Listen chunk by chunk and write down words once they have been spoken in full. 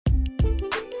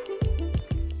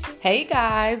Hey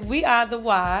guys, we are the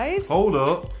wives. Hold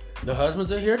up. The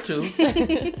husbands are here too.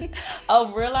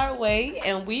 Of Real Our Way,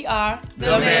 and we are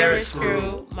The Marriage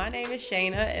Crew. My name is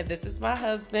Shayna, and this is my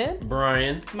husband.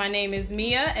 Brian. My name is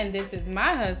Mia, and this is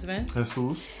my husband.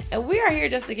 Jesus. And we are here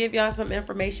just to give y'all some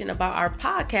information about our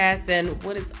podcast and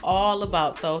what it's all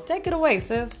about. So take it away,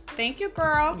 sis. Thank you,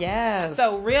 girl. Yes.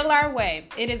 So, Real Our Way.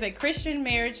 It is a Christian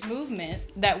marriage movement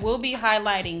that will be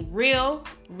highlighting real,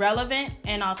 relevant,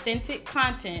 and authentic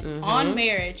content on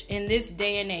marriage in this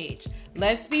day and age.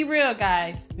 Let's be real,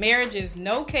 guys. Marriage is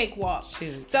no cakewalk.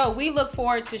 Shoot. So we look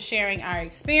forward to sharing our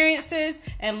experiences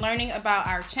and learning about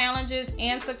our challenges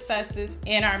and successes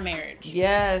in our marriage.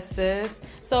 Yes, sis.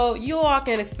 So you all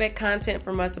can expect content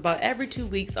from us about every 2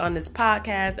 weeks on this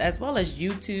podcast, as well as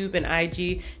YouTube and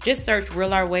IG. Just search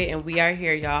Real Our Way, and we are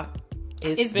here, y'all.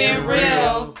 It's been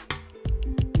real.